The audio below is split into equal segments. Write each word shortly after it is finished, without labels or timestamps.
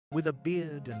with a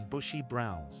beard and bushy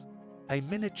brows. A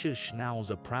miniature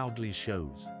Schnauzer proudly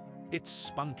shows its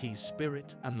spunky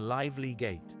spirit and lively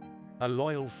gait. A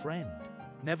loyal friend,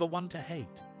 never one to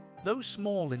hate. Though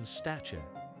small in stature,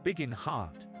 big in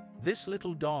heart, this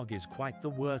little dog is quite the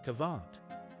work of art.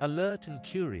 Alert and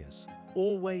curious,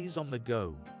 always on the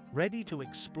go, ready to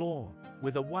explore,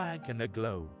 with a wag and a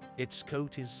glow. Its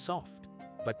coat is soft,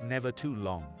 but never too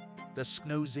long. The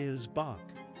Schnauzer's bark,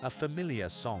 a familiar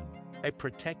song, a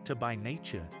protector by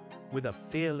nature, with a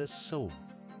fearless soul.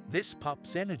 This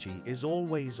pup's energy is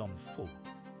always on full.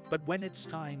 But when it's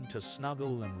time to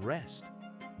snuggle and rest,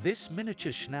 this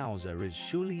miniature Schnauzer is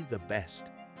surely the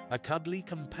best. A cuddly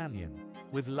companion,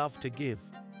 with love to give,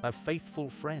 a faithful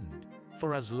friend,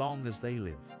 for as long as they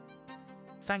live.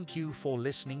 Thank you for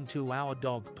listening to our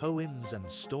dog poems and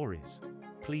stories.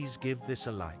 Please give this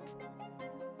a like.